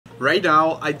Right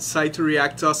now, I decided to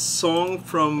react to a song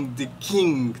from the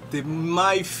king,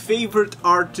 my favorite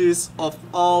artist of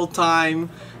all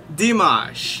time,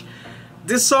 Dimash.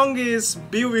 This song is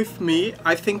Be With Me.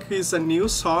 I think it's a new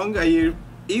song.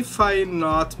 If I'm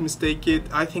not mistaken,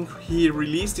 I think he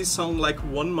released this song like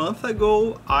 1 month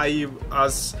ago. I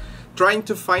was trying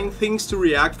to find things to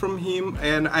react from him,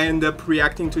 and I ended up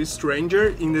reacting to a stranger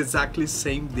in exactly the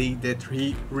same day that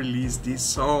he released this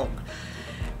song.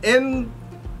 And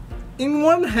in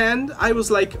one hand, I was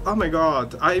like, oh my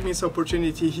god, I miss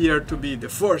opportunity here to be the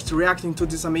first reacting to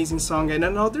this amazing song. And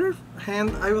on the other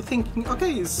hand, I was thinking,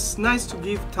 okay, it's nice to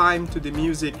give time to the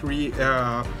music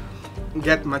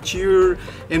get mature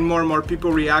and more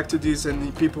people react to this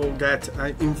and people get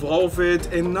involved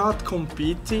and not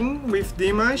competing with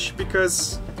Dimash,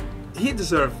 because he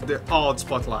deserves all the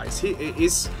spotlights. He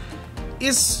is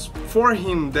for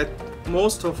him that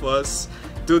most of us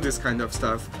do this kind of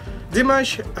stuff.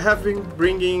 Dimash have been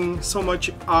bringing so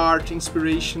much art,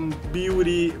 inspiration,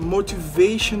 beauty,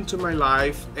 motivation to my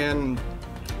life, and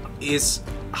it's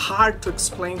hard to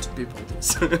explain to people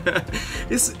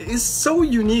this. It's so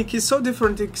unique, it's so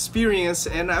different experience,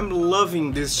 and I'm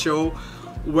loving this show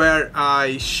where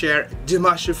I share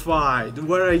Dimashified,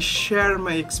 where I share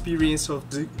my experience of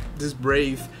this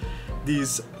brave,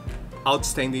 this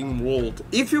outstanding world.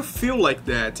 If you feel like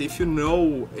that, if you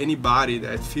know anybody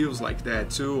that feels like that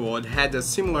too or had a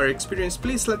similar experience,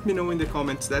 please let me know in the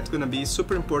comments. That's gonna be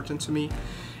super important to me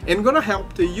and gonna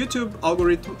help the YouTube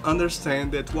algorithm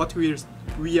understand that what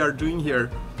we are doing here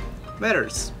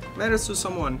matters to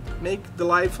someone, make the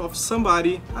life of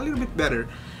somebody a little bit better.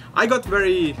 I got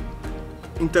very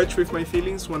in touch with my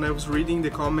feelings when I was reading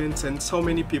the comments, and so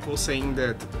many people saying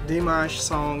that Dimash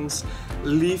songs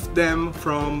lift them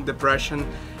from depression,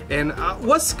 and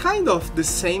was kind of the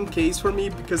same case for me,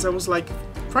 because I was like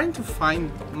trying to find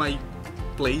my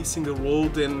place in the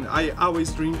world, and I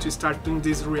always dreamed to start doing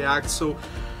this react. So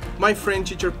my friend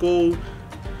teacher Paul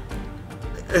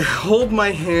hold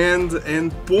my hand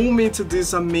and pull me to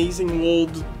this amazing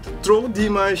world, throw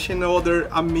Dimash and other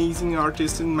amazing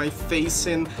artists in my face,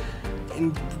 and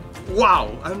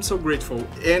wow, I'm so grateful.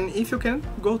 And if you can,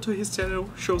 go to his channel,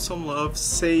 show some love,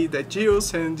 say that Gio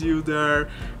sent you there.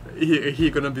 He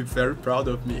gonna be very proud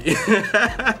of me.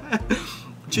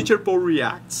 Teacher Paul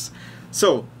reacts.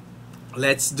 So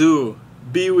let's do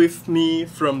Be With Me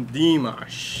from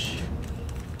Dimash.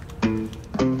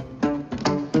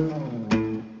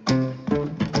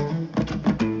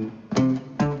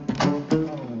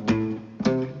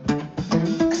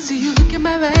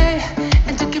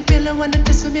 Wanna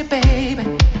dance with me, baby.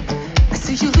 I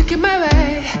see you looking my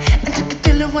way, and you can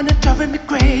feel it wanna drive me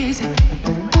crazy.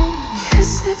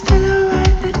 Yes, I feel the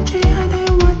right energy, and I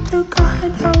want to go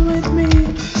hang out with me.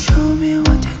 Show me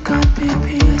what you got,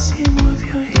 baby. I see you move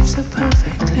your hips so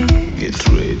perfectly. Get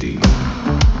ready,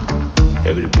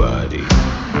 everybody.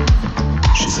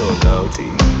 She's so naughty,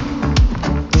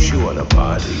 she wanna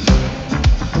party.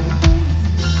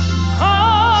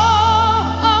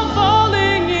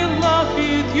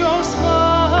 Your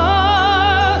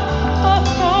smile, I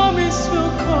promise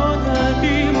you're gonna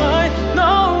be mine.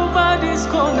 Nobody's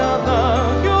gonna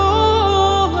love you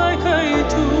like I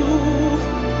do.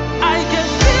 I can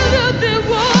feel you, the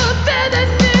world that I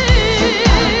need.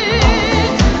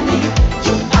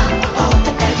 You are all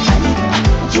that I need.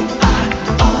 You are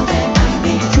all that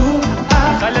I need.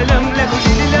 You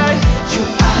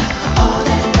are.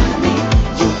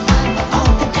 You are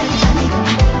all that I need.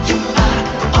 You are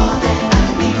all that I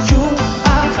need. You are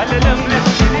all that I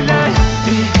need.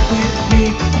 Be with me,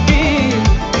 be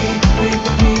with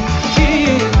me, be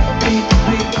with me,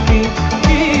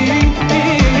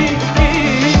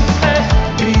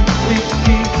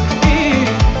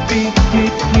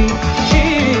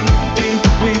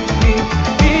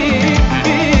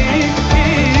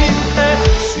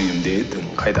 Сүйімдедің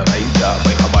қайда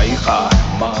байқа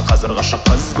маған қазір ғашық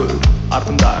қыз көп,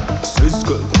 артымда сөз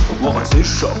көп, оған сөз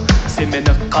жоқ. Сен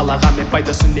мені қалаған, мен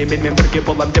пайдасын неменмен бірге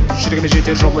болам деп, жүрегіме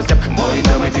жетер жол іздеп,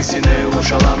 мойындамай тек сені өш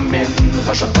алам мен,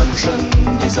 ғашықпын шын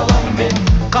дей салам мен.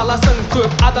 Қаласың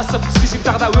көп адасып, сүйсіп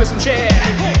тағы да өзімше.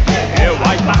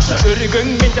 Айтпақшы жүрегің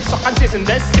мен деп соққан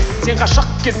сезімді сез, сен ғашық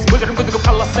кез, мөлдірім күдігіп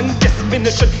қаласың кез. Мен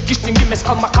үшін ештен емес,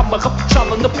 қалма қамығып,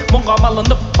 жалынып, мұңға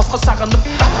малынып, босқа сағынып.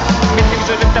 Мендегі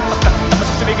жүректен мықты,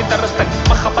 дыбыс жүрегі дұрыстың,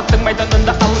 махаббаттың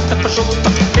майданында алыстық бір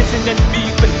жұлыстық. Мен сенен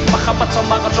биікпін, махаббат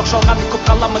салмағы жоқ, жалған көп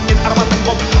қаламын мен арманың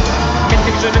болып.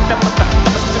 Мендегі жүректен мықты,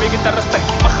 дыбыс жүрегі дұрыстың,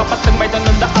 махаббаттың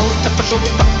майданында алыстық бір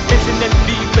жұлыстық. Мен сенен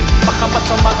биікпін, махаббат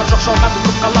салмағы жоқ, жалған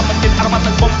көп қаламын мен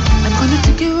арманың болып. I'm gonna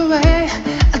take you away,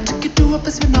 I'll take you to a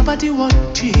place where nobody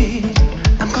watching.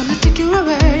 I'm gonna take you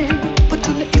away, but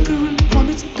only if you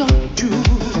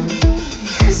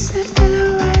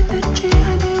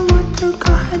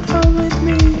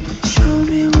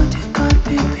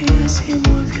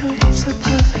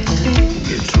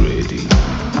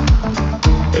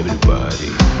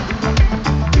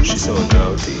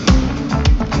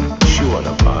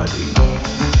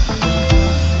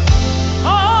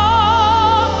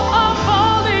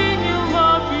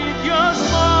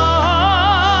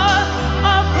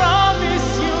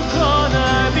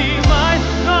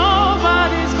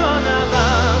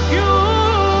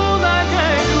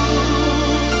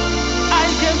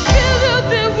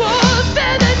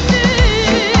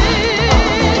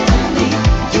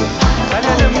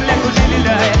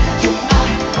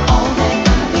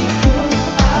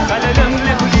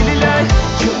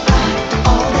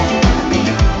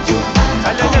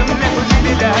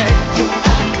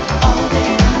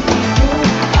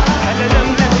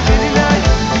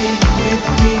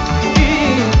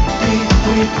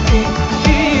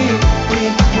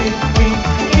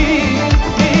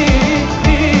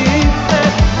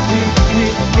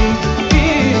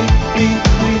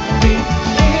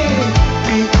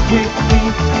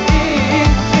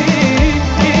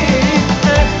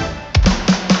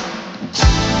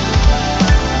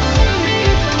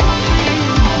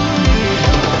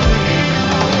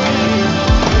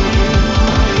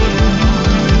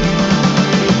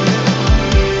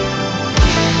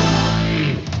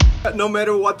No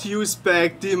matter what you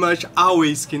expect, Dimash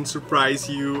always can surprise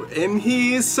you, and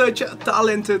he is such a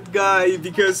talented guy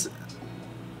because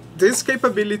this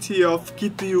capability of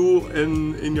keep you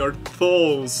in your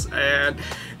thoughts and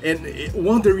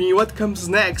wondering what comes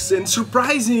next and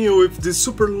surprising you with the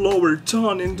super lower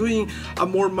tone and doing a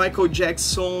more Michael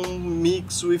Jackson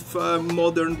mix with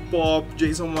modern pop,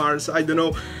 Jason Mars, I don't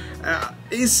know.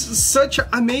 It's such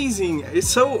amazing, it's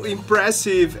so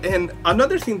impressive. And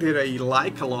another thing that I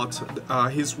like a lot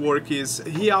his work is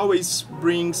he always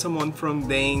brings someone from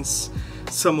dance,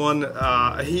 someone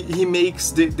he makes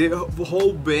the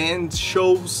whole band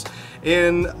shows,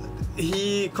 and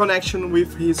he connection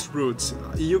with his roots.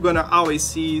 You're gonna always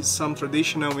see some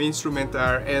traditional instrument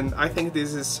there, and I think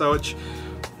this is such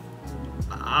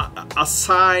a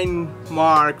sign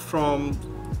mark from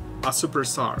a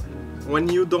superstar. When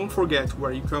you don't forget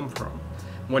where you come from,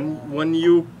 when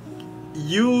you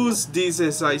use this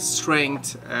as a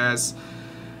strength, as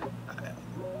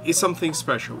it's something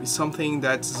special, it's something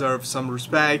that deserves some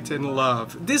respect and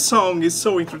love. This song is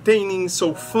so entertaining,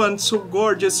 so fun, so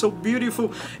gorgeous, so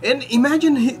beautiful, and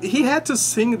imagine he had to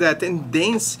sing that and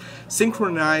dance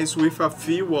synchronized with a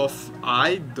few of,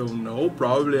 I don't know,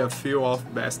 probably a few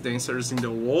of best dancers in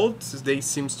the world. They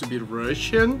seems to be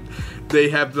Russian, they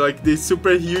have like this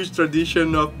super huge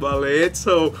tradition of ballet,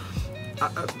 so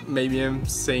maybe I'm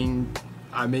saying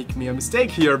I make me a mistake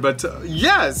here, but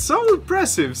yeah, so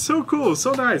impressive, so cool,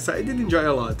 so nice. I did enjoy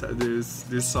a lot.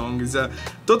 This song is a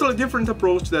totally different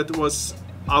approach that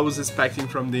I was expecting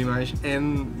from Dimash,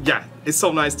 and yeah, it's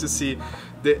so nice to see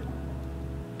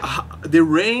the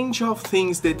range of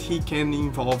things that he can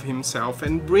involve himself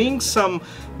and bring some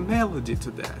melody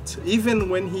to that. Even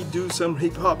when he do some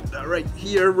hip hop right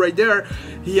here, right there,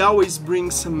 he always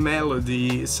brings some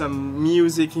melody, some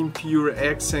music in pure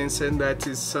accents, and that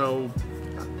is so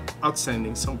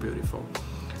outstanding, so beautiful.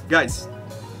 Guys,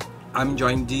 I'm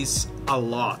enjoying this a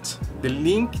lot. The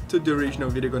link to the original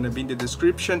video gonna be in the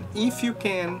description. If you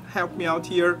can help me out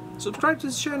here, subscribe to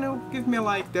this channel, give me a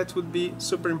like, that would be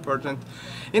super important.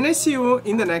 And I see you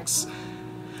in the next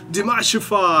Dimash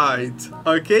fight,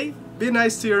 okay? Be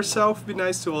nice to yourself, be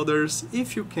nice to others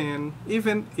if you can,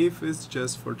 even if it's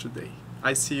just for today.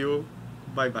 I see you,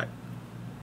 bye bye.